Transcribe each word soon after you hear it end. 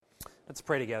Let's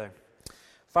pray together.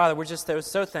 Father, we're just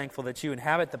so thankful that you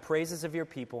inhabit the praises of your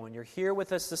people, and you're here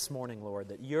with us this morning, Lord,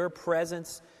 that your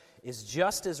presence is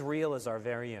just as real as our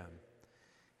very own.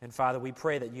 And Father, we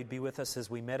pray that you'd be with us as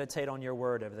we meditate on your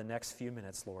word over the next few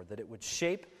minutes, Lord, that it would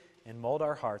shape and mold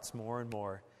our hearts more and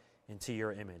more into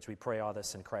your image. We pray all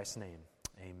this in Christ's name.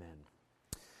 Amen.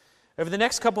 Over the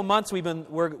next couple months,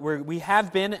 we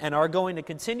have been and are going to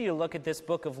continue to look at this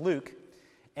book of Luke.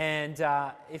 And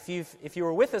if you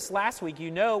were with us last week,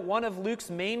 you know one of Luke's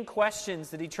main questions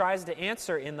that he tries to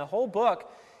answer in the whole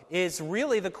book is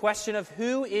really the question of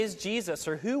who is Jesus,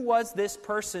 or who was this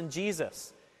person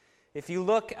Jesus? If you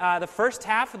look, the first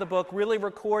half of the book really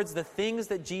records the things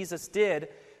that Jesus did.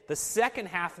 The second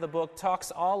half of the book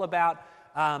talks all about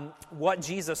what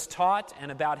Jesus taught and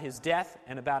about his death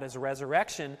and about his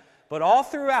resurrection. But all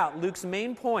throughout, Luke's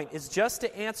main point is just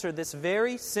to answer this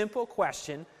very simple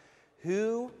question: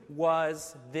 who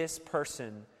was this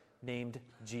person named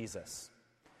Jesus?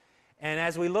 And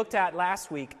as we looked at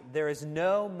last week, there is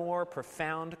no more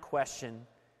profound question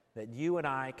that you and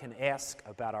I can ask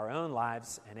about our own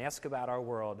lives and ask about our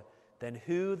world than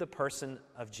who the person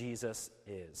of Jesus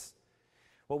is.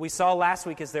 What we saw last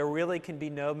week is there really can be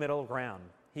no middle ground.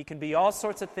 He can be all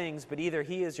sorts of things, but either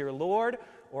he is your Lord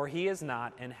or he is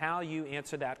not, and how you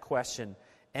answer that question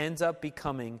ends up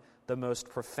becoming the most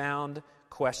profound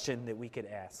question that we could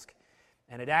ask.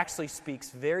 And it actually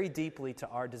speaks very deeply to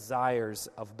our desires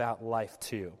about life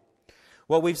too.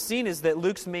 What we've seen is that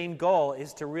Luke's main goal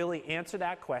is to really answer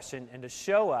that question and to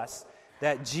show us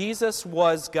that Jesus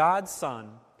was God's Son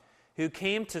who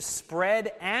came to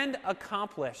spread and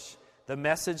accomplish the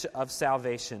message of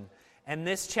salvation. And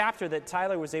this chapter that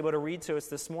Tyler was able to read to us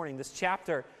this morning, this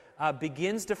chapter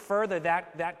begins to further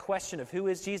that question of who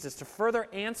is Jesus, to further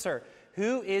answer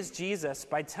who is Jesus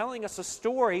by telling us a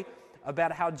story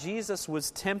about how Jesus was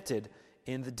tempted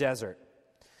in the desert.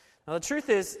 Now, the truth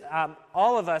is,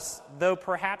 all of us, though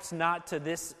perhaps not to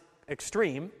this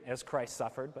extreme as Christ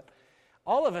suffered, but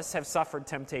all of us have suffered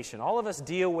temptation. All of us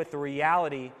deal with the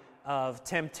reality of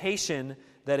temptation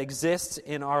that exists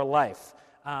in our life.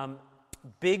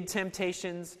 Big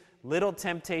temptations, little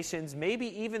temptations,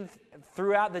 maybe even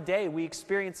throughout the day we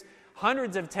experience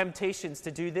hundreds of temptations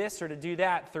to do this or to do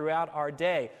that throughout our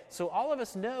day. So all of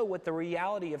us know what the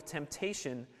reality of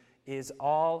temptation is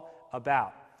all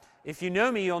about. If you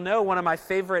know me, you'll know one of my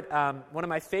favorite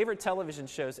television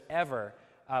shows ever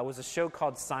was a show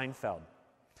called Seinfeld.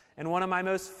 And one of my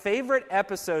most favorite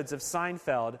episodes of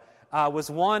Seinfeld was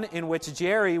one in which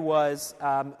Jerry was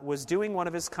doing one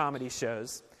of his comedy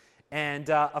shows, and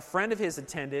a friend of his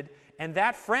attended, and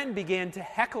that friend began to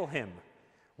heckle him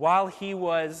while he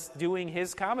was doing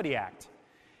his comedy act.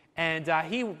 And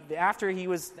after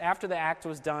the act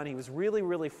was done, he was really,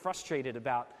 really frustrated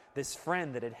about this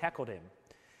friend that had heckled him.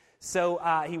 So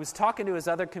he was talking to his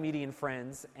other comedian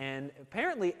friends, and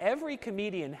apparently every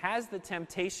comedian has the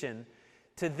temptation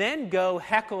to then go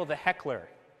heckle the heckler.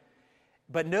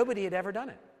 But nobody had ever done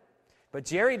it. But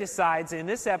Jerry decides in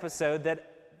this episode that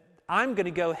I'm going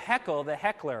to go heckle the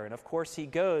heckler. And of course he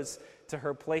goes to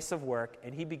her place of work,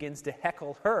 and he begins to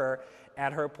heckle her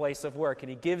at her place of work. And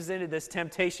he gives into this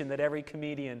temptation that every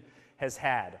comedian has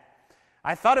had.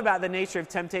 I thought about the nature of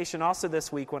temptation also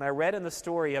this week when I read in the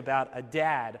story about a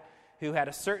dad who had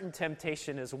a certain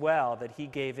temptation as well that he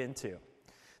gave into.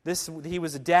 He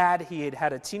was a dad, he had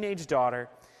had a teenage daughter,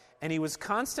 and he was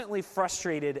constantly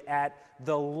frustrated at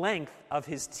the length of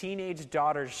his teenage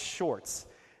daughter's shorts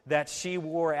that she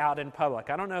wore out in public.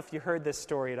 I don't know if you heard this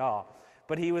story at all,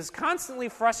 but he was constantly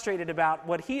frustrated about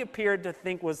what he appeared to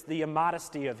think was the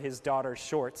immodesty of his daughter's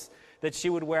shorts that she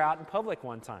would wear out in public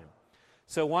one time.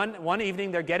 So one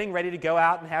evening, they're getting ready to go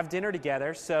out and have dinner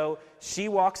together, so she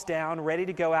walks down, ready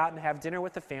to go out and have dinner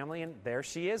with the family, and there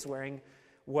she is wearing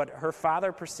what her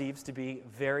father perceives to be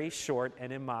very short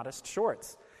and immodest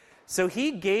shorts. So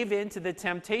he gave in to the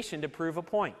temptation to prove a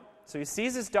point. So he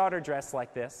sees his daughter dressed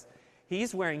like this.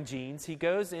 He's wearing jeans. He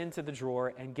goes into the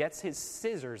drawer and gets his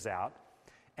scissors out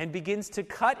and begins to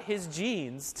cut his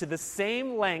jeans to the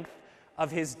same length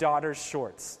of his daughter's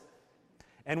shorts.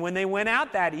 And when they went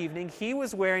out that evening, he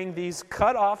was wearing these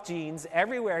cut-off jeans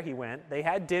everywhere he went. They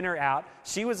had dinner out.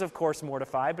 She was, of course,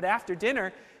 mortified. But after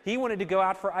dinner, he wanted to go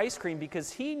out for ice cream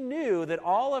because he knew that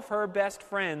all of her best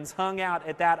friends hung out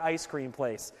at that ice cream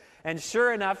place. And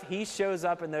sure enough, he shows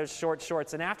up in those short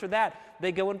shorts. And after that,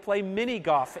 they go and play mini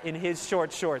golf in his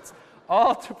short shorts,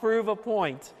 all to prove a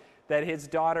point that his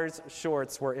daughter's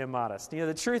shorts were immodest. You know,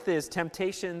 the truth is,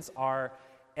 temptations are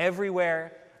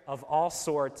everywhere, of all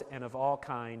sorts and of all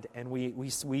kind, and we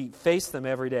face them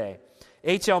every day.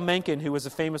 H.L. Mencken, who was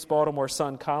a famous Baltimore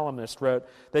Sun columnist, wrote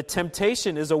that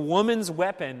temptation is a woman's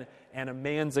weapon and a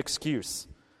man's excuse.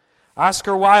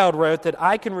 Oscar Wilde wrote that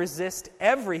I can resist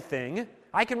everything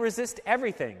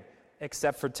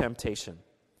except for temptation.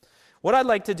 What I'd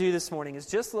like to do this morning is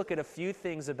just look at a few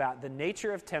things about the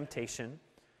nature of temptation,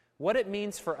 what it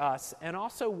means for us, and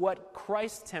also what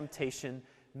Christ's temptation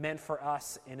meant for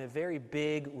us in a very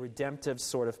big, redemptive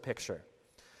sort of picture.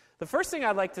 The first thing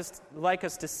I'd like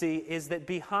us to see is that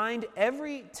behind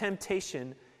every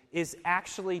temptation is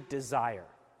actually desire.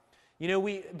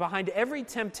 Behind every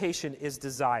temptation is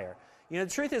desire. The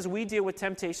truth is we deal with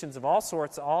temptations of all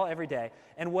sorts, every day,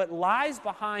 and what lies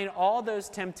behind all those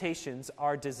temptations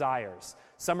are desires.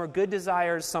 Some are good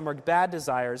desires, some are bad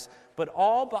desires, but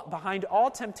behind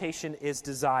all temptation is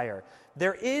desire.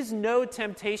 There is no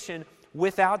temptation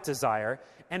without desire,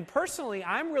 and personally,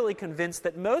 I'm really convinced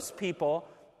that most people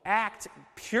act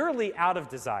purely out of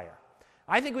desire.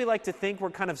 I think we like to think we're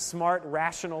kind of smart,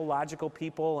 rational, logical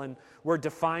people, and we're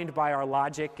defined by our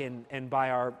logic and by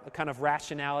our kind of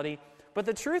rationality. But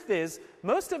the truth is,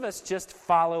 most of us just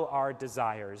follow our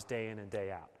desires day in and day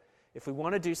out. If we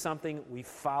want to do something, we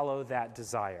follow that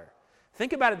desire.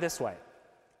 Think about it this way.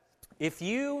 If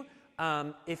you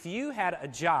had a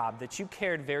job that you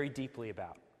cared very deeply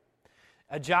about,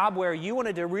 a job where you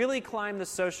wanted to really climb the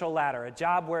social ladder, a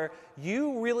job where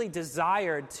you really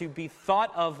desired to be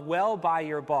thought of well by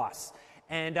your boss,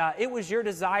 and it was your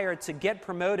desire to get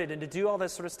promoted and to do all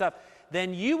this sort of stuff,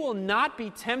 then you will not be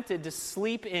tempted to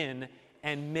sleep in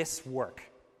and miss work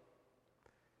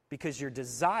because your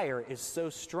desire is so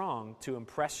strong to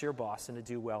impress your boss and to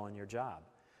do well in your job.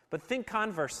 But think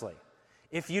conversely.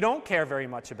 If you don't care very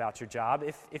much about your job,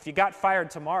 if you got fired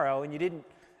tomorrow and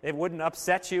it wouldn't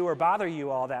upset you or bother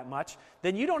you all that much,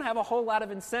 then you don't have a whole lot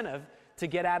of incentive to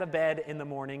get out of bed in the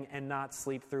morning and not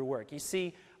sleep through work. You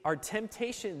see, our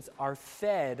temptations are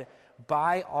fed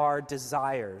by our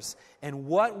desires, and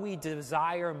what we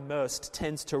desire most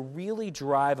tends to really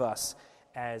drive us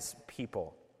as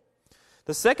people.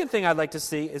 The second thing I'd like to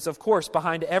see is, of course,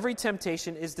 behind every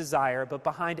temptation is desire, but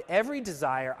behind every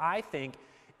desire, I think,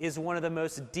 is one of the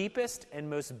most deepest and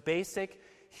most basic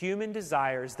human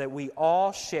desires that we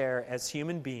all share as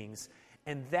human beings,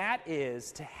 and that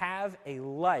is to have a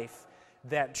life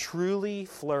that truly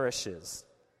flourishes.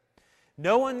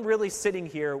 No one really sitting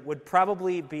here would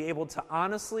probably be able to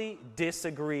honestly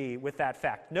disagree with that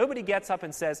fact. Nobody gets up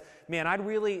and says, man, I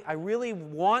really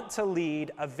want to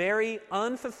lead a very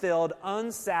unfulfilled,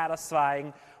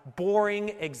 unsatisfying, boring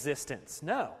existence.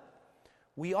 No.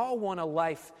 We all want a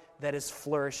life that is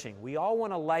flourishing. We all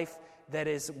want a life that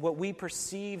is what we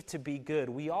perceive to be good.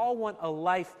 We all want a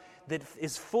life that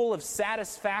is full of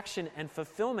satisfaction and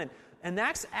fulfillment. And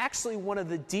that's actually one of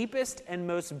the deepest and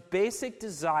most basic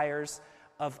desires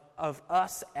of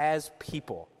us as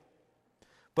people.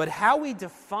 But how we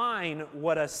define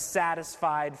what a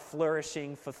satisfied,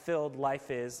 flourishing, fulfilled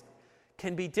life is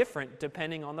can be different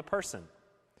depending on the person.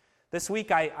 This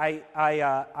week I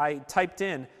typed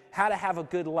in how to have a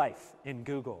good life in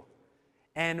Google.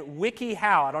 And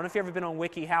WikiHow, I don't know if you've ever been on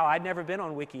WikiHow. I'd never been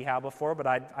on WikiHow before, but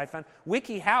I found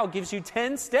WikiHow gives you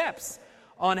 10 steps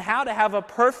on how to have a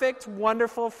perfect,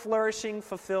 wonderful, flourishing,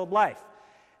 fulfilled life.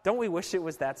 Don't we wish it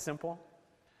was that simple?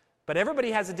 But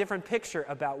everybody has a different picture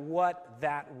about what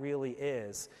that really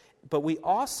is. But we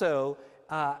also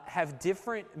have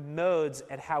different modes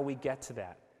at how we get to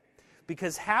that.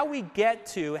 Because how we get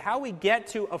to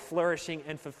a flourishing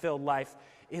and fulfilled life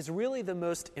is really the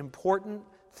most important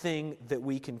thing that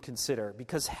we can consider,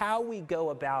 because how we go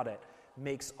about it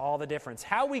makes all the difference.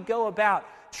 How we go about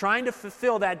trying to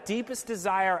fulfill that deepest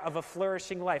desire of a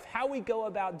flourishing life, how we go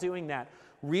about doing that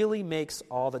really makes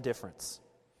all the difference.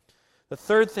 The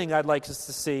third thing I'd like us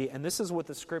to see, and this is what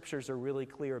the scriptures are really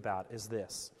clear about, is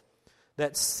this: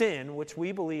 that sin, which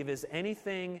we believe is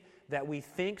anything that we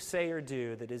think, say, or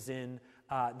do that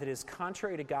is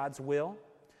contrary to God's will,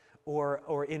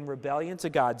 or in rebellion to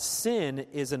God, sin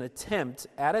is an attempt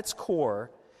at its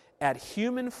core at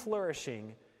human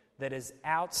flourishing that is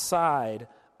outside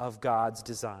of God's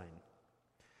design.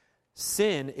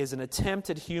 Sin is an attempt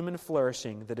at human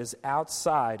flourishing that is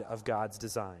outside of God's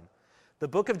design. The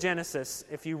book of Genesis,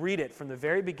 if you read it from the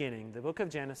very beginning, the book of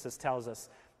Genesis tells us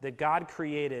that God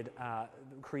created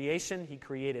creation. He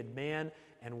created man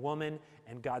and woman,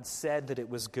 and God said that it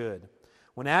was good.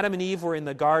 When Adam and Eve were in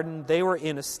the garden, they were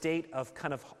in a state of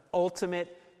kind of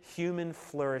ultimate human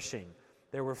flourishing.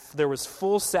 There was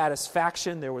full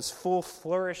satisfaction. There was full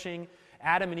flourishing.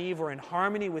 Adam and Eve were in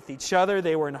harmony with each other.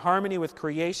 They were in harmony with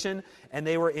creation, and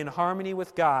they were in harmony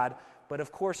with God. But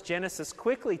of course, Genesis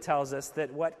quickly tells us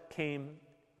that what came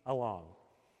along?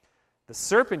 The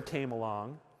serpent came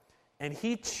along, and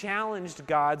he challenged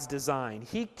God's design.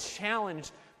 He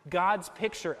challenged God's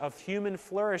picture of human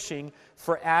flourishing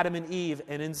for Adam and Eve,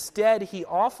 and instead he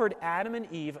offered Adam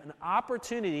and Eve an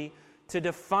opportunity to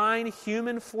define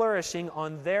human flourishing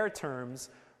on their terms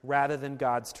rather than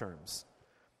God's terms.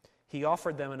 He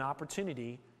offered them an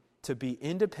opportunity to be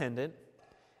independent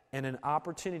and an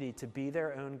opportunity to be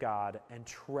their own God, and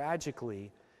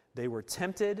tragically, they were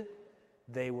tempted,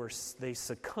 they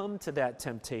succumbed to that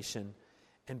temptation,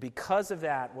 and because of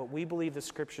that, what we believe the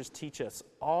Scriptures teach us,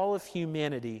 all of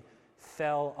humanity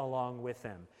fell along with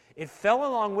them. It fell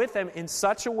along with them in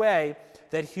such a way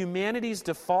that humanity's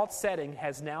default setting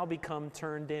has now become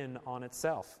turned in on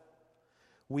itself.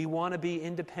 We want to be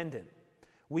independent.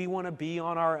 We want to be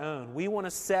on our own. We want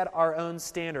to set our own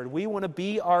standard. We want to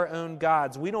be our own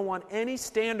gods. We don't want any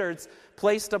standards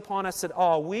placed upon us at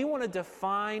all. We want to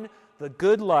define the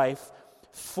good life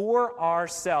for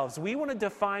ourselves. We want to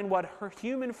define what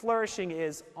human flourishing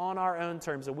is on our own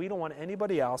terms, and we don't want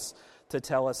anybody else to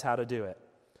tell us how to do it.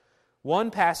 One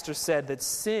pastor said that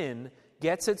sin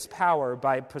gets its power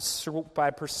by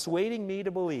persuading me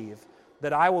to believe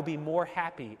that I will be more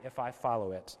happy if I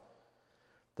follow it.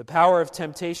 The power of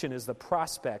temptation is the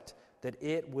prospect that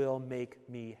it will make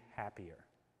me happier.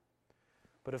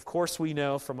 But of course we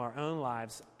know from our own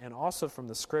lives and also from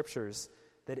the Scriptures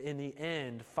that in the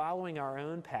end, following our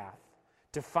own path,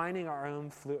 defining our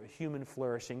own human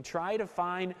flourishing, try to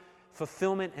find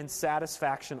fulfillment and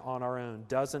satisfaction on our own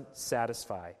doesn't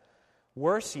satisfy.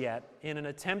 Worse yet, in an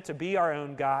attempt to be our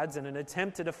own gods, in an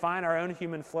attempt to define our own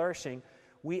human flourishing,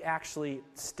 we actually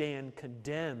stand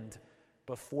condemned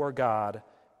before God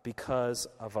because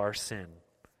of our sin.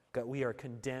 We are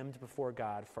condemned before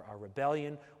God for our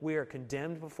rebellion. We are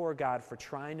condemned before God for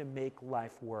trying to make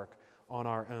life work on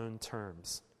our own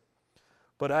terms.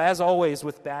 But as always,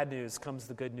 with bad news comes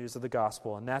the good news of the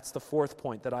gospel, and that's the fourth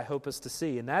point that I hope us to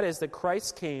see, and that is that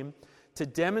Christ came to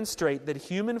demonstrate that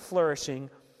human flourishing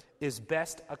is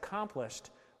best accomplished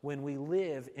when we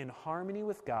live in harmony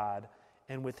with God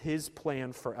and with His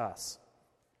plan for us.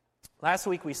 Last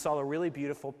week we saw a really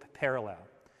beautiful parallel.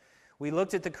 We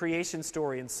looked at the creation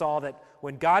story and saw that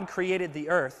when God created the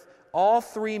earth, all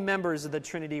three members of the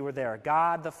Trinity were there: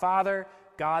 God the Father,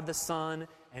 God the Son,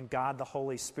 and God the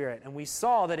Holy Spirit. And we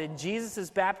saw that in Jesus'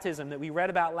 baptism that we read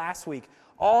about last week,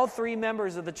 all three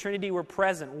members of the Trinity were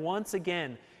present once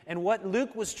again. And what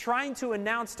Luke was trying to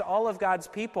announce to all of God's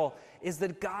people is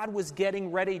that God was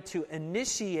getting ready to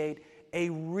initiate a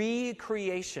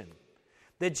recreation,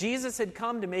 that Jesus had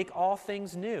come to make all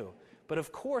things new. But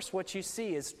of course, what you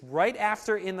see is right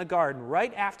after in the garden,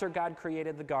 right after God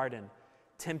created the garden,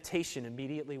 temptation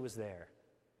immediately was there.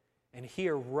 And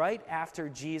here, right after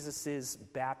Jesus'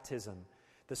 baptism,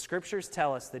 the Scriptures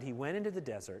tell us that He went into the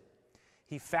desert,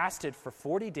 He fasted for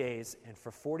 40 days and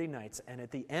for 40 nights, and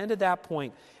at the end of that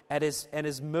point, at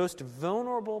his most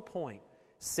vulnerable point,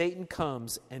 Satan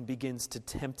comes and begins to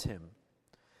tempt Him.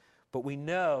 But we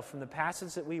know from the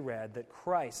passage that we read that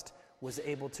Christ was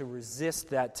able to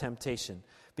resist that temptation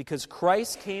because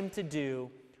Christ came to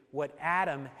do what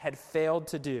Adam had failed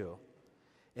to do.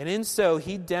 And in so,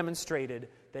 He demonstrated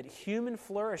that human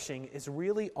flourishing is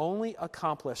really only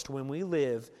accomplished when we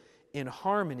live in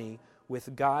harmony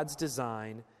with God's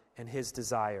design and His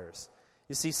desires.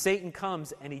 You see, Satan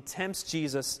comes and he tempts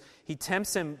Jesus. He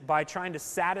tempts Him by trying to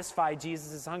satisfy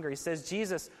Jesus' hunger. He says,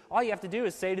 Jesus, all you have to do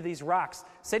is say to these rocks,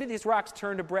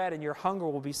 turn to bread, and your hunger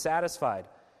will be satisfied.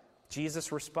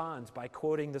 Jesus responds by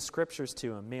quoting the Scriptures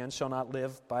to him, man shall not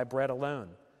live by bread alone.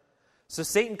 So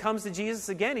Satan comes to Jesus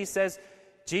again. He says,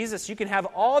 Jesus, you can have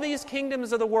all these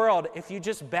kingdoms of the world if you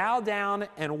just bow down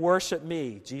and worship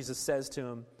me. Jesus says to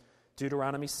him,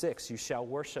 Deuteronomy 6, you shall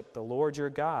worship the Lord your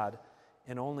God,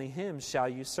 and only Him shall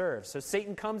you serve. So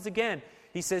Satan comes again.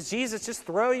 He says, Jesus, just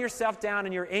throw yourself down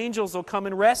and your angels will come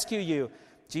and rescue you.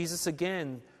 Jesus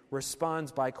again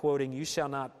responds by quoting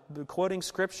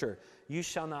Scripture, you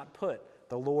shall not put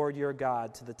the Lord your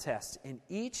God to the test. In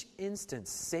each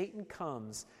instance, Satan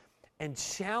comes and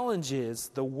challenges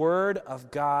the word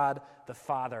of God the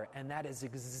Father, and that is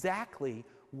exactly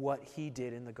what He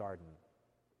did in the garden.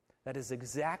 That is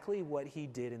exactly what He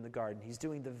did in the garden. He's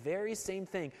doing the very same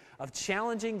thing of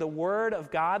challenging the word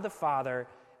of God the Father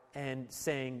and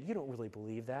saying, you don't really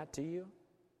believe that, do you?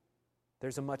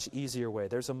 There's a much easier way.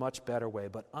 There's a much better way.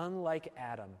 But unlike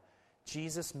Adam,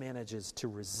 Jesus manages to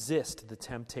resist the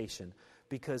temptation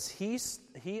because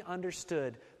he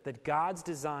understood that God's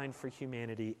design for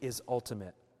humanity is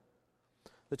ultimate.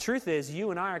 The truth is,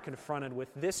 you and I are confronted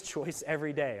with this choice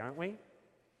every day, aren't we?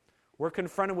 We're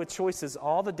confronted with choices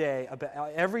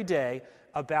every day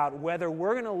about whether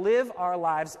we're going to live our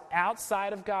lives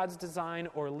outside of God's design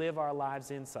or live our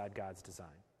lives inside God's design.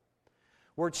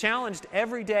 We're challenged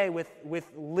every day with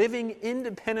living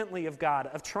independently of God,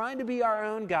 of trying to be our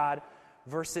own God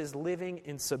versus living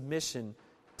in submission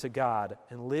to God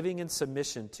and living in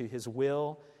submission to His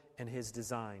will and His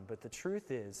design. But the truth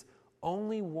is,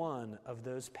 only one of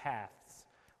those paths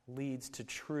leads to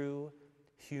true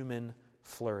human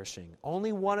flourishing.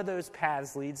 Only one of those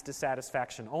paths leads to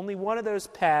satisfaction. Only one of those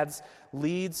paths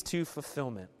leads to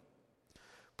fulfillment.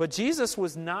 But Jesus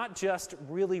was not just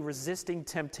really resisting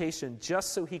temptation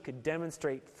just so He could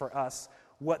demonstrate for us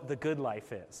what the good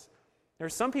life is. There are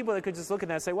some people that could just look at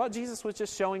that and say, well, Jesus was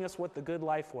just showing us what the good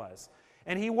life was.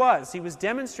 And He was. He was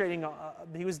demonstrating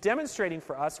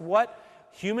for us what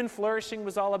human flourishing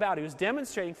was all about. He was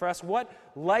demonstrating for us what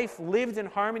life lived in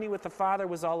harmony with the Father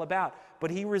was all about.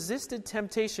 But He resisted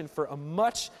temptation for a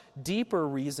much deeper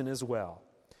reason as well.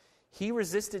 He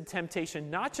resisted temptation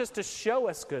not just to show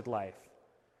us good life.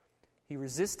 He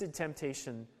resisted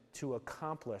temptation to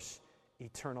accomplish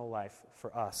eternal life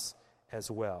for us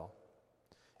as well.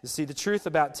 You see, the truth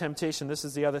about temptation, this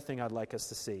is the other thing I'd like us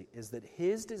to see, is that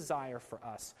His desire for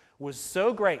us was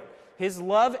so great, His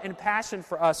love and passion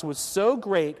for us was so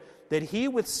great that He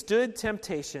withstood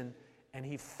temptation and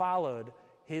He followed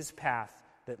His path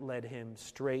that led Him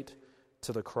straight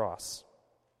to the cross.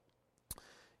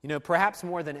 You know, perhaps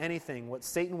more than anything, what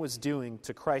Satan was doing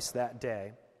to Christ that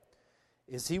day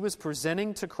is he was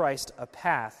presenting to Christ a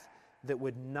path that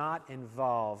would not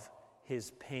involve His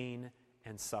pain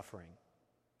and suffering.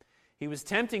 He was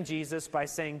tempting Jesus by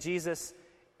saying, Jesus,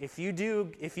 if you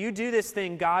do this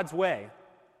thing God's way,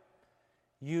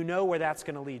 you know where that's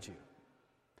going to lead you.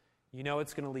 You know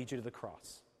it's going to lead you to the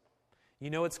cross. You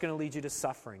know it's going to lead you to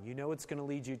suffering. You know it's going to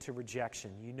lead you to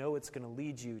rejection. You know it's going to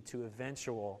lead you to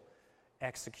eventual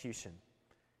execution.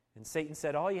 And Satan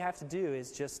said, all you have to do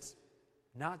is just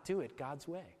not do it God's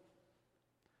way.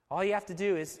 All you have to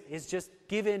do is just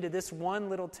give in to this one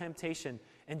little temptation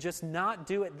and just not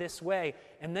do it this way.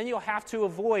 And then you'll have to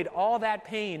avoid all that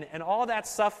pain and all that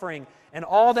suffering and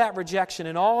all that rejection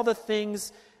and all the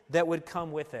things that would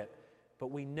come with it.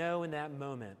 But we know in that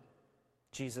moment,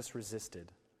 Jesus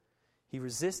resisted. He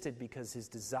resisted because His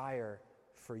desire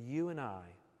for you and I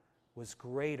was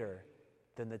greater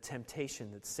than the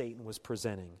temptation that Satan was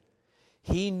presenting.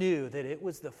 He knew that it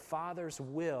was the Father's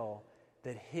will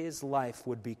that His life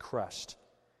would be crushed.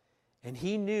 And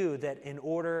He knew that in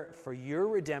order for your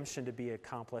redemption to be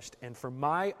accomplished and for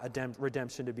my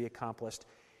redemption to be accomplished,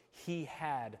 He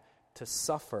had to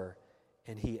suffer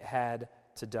and He had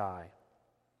to die.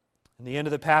 In the end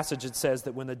of the passage, it says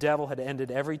that when the devil had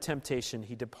ended every temptation,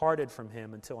 he departed from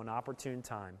him until an opportune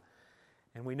time.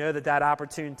 And we know that that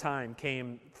opportune time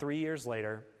came 3 years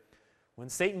later, when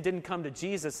Satan didn't come to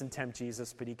Jesus and tempt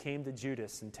Jesus, but he came to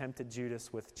Judas and tempted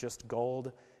Judas with just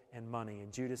gold and money.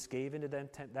 And Judas gave into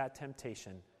that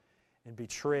temptation and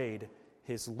betrayed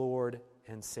his Lord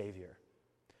and Savior.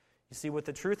 You see, what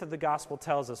the truth of the gospel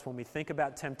tells us when we think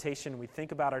about temptation, we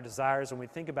think about our desires, when we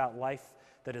think about life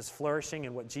that is flourishing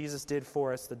and what Jesus did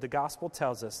for us, that the gospel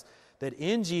tells us that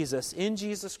in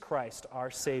Jesus Christ, our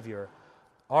Savior,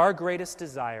 our greatest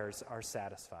desires are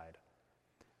satisfied.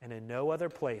 And in no other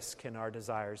place can our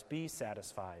desires be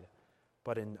satisfied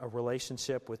but in a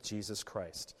relationship with Jesus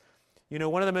Christ. You know,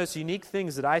 one of the most unique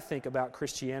things that I think about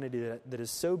Christianity that is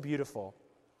so beautiful,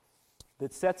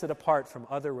 that sets it apart from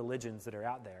other religions that are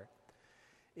out there,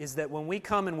 is that when we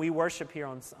come and we worship here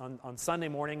on Sunday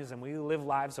mornings and we live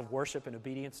lives of worship and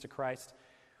obedience to Christ,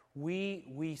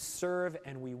 we serve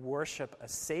and we worship a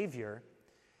Savior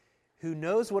who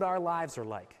knows what our lives are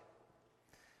like.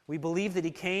 We believe that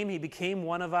He came, He became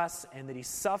one of us, and that He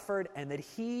suffered, and that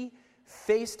He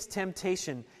faced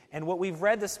temptation. And what we've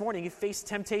read this morning, He faced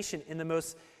temptation in the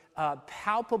most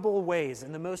palpable ways,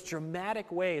 in the most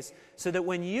dramatic ways, so that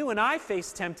when you and I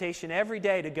face temptation every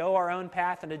day to go our own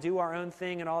path and to do our own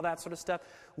thing and all that sort of stuff,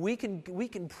 we can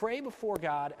pray before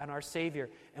God and our Savior,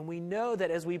 and we know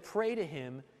that as we pray to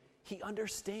Him, He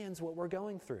understands what we're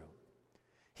going through.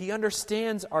 He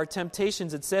understands our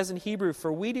temptations. It says in Hebrews,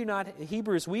 we do not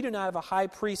have a high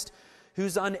priest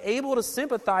who's unable to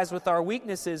sympathize with our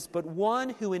weaknesses, but one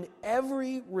who in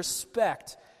every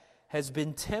respect has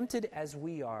been tempted as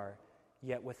we are,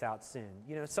 yet without sin.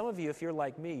 You know, some of you, if you're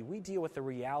like me, we deal with the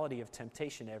reality of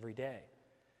temptation every day.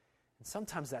 And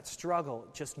sometimes that struggle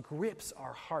just grips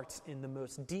our hearts in the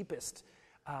most deepest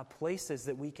places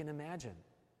that we can imagine.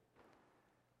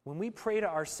 When we pray to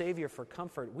our Savior for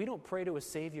comfort, we don't pray to a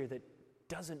Savior that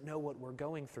doesn't know what we're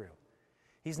going through.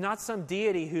 He's not some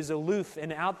deity who's aloof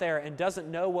and out there and doesn't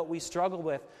know what we struggle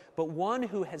with, but one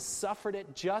who has suffered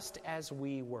it just as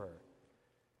we were,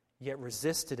 yet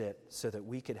resisted it so that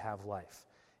we could have life.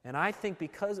 And I think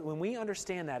because when we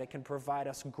understand that, it can provide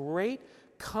us great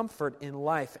comfort in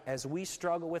life as we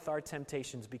struggle with our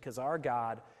temptations, because our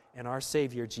God and our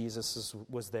Savior Jesus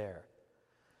was there.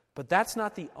 But that's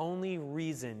not the only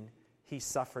reason he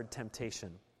suffered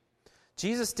temptation.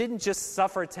 Jesus didn't just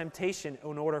suffer temptation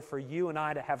in order for you and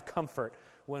I to have comfort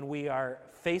when we are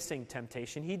facing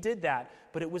temptation. He did that,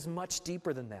 but it was much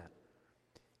deeper than that.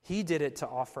 He did it to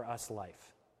offer us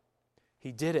life.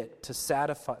 He did it to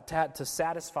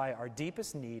satisfy our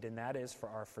deepest need, and that is for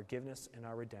our forgiveness and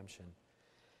our redemption.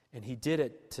 And he did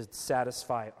it to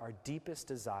satisfy our deepest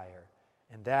desire,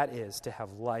 and that is to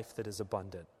have life that is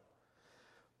abundant.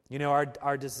 You know,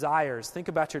 our desires, think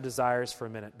about your desires for a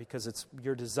minute, because it's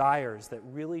your desires that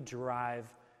really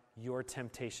drive your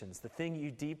temptations.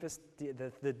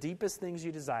 The deepest things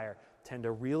you desire tend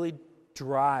to really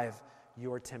drive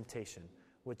your temptation.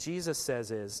 What Jesus says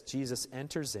is, Jesus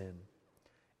enters in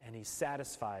and he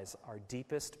satisfies our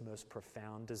deepest, most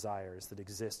profound desires that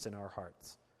exist in our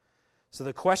hearts. So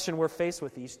the question we're faced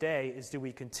with each day is, do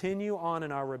we continue on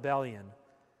in our rebellion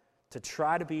to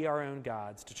try to be our own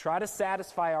gods, to try to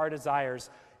satisfy our desires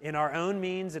in our own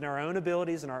means, in our own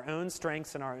abilities, in our own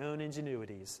strengths, and our own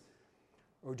ingenuities?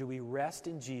 Or do we rest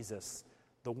in Jesus,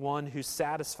 the one who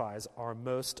satisfies our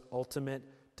most ultimate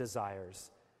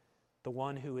desires, the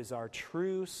one who is our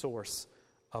true source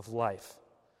of life?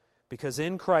 Because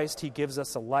in Christ, he gives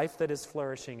us a life that is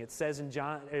flourishing. It says in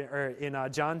John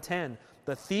 10,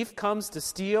 the thief comes to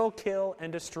steal, kill,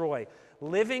 and destroy.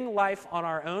 Living life on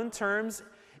our own terms,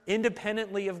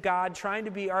 independently of God, trying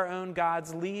to be our own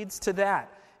gods, leads to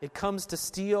that. It comes to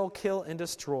steal, kill, and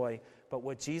destroy. But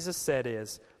what Jesus said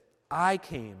is, I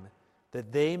came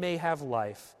that they may have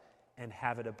life and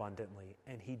have it abundantly.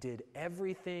 And he did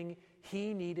everything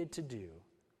he needed to do,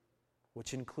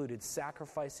 which included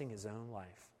sacrificing his own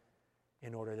life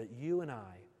in order that you and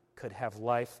I could have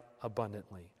life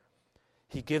abundantly.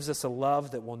 He gives us a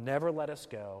love that will never let us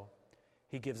go.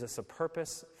 He gives us a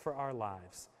purpose for our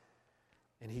lives.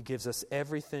 And he gives us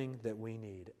everything that we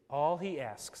need. All he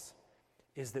asks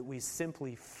is that we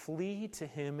simply flee to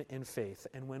him in faith.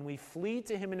 And when we flee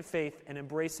to him in faith and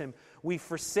embrace him, we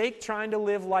forsake trying to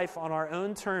live life on our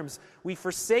own terms. We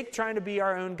forsake trying to be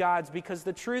our own gods, because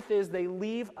the truth is they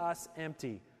leave us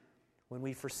empty. When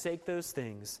we forsake those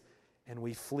things and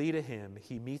we flee to him,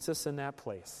 he meets us in that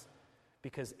place,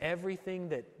 because everything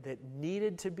that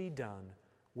needed to be done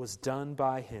was done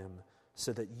by him,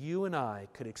 so that you and I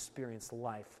could experience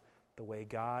life the way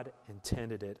God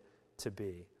intended it to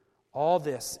be. All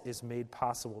this is made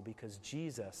possible because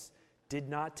Jesus did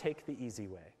not take the easy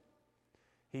way.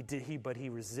 But he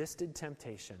resisted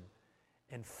temptation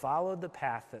and followed the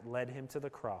path that led him to the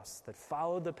cross, that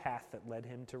followed the path that led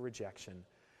him to rejection,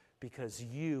 because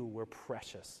you were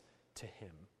precious to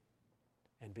him.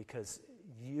 And because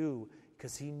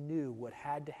he knew what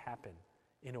had to happen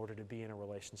in order to be in a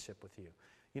relationship with you.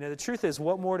 You know, the truth is,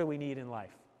 what more do we need in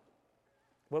life?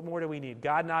 What more do we need?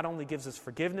 God not only gives us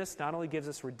forgiveness, not only gives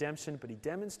us redemption, but he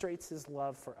demonstrates his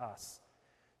love for us.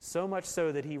 So much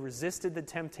so that he resisted the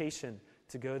temptation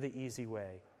to go the easy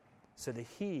way, so that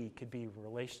he could be in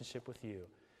relationship with you.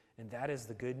 And that is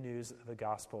the good news of the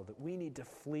gospel that we need to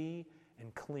flee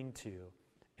and cling to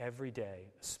every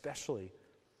day, especially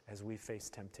as we face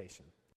temptation.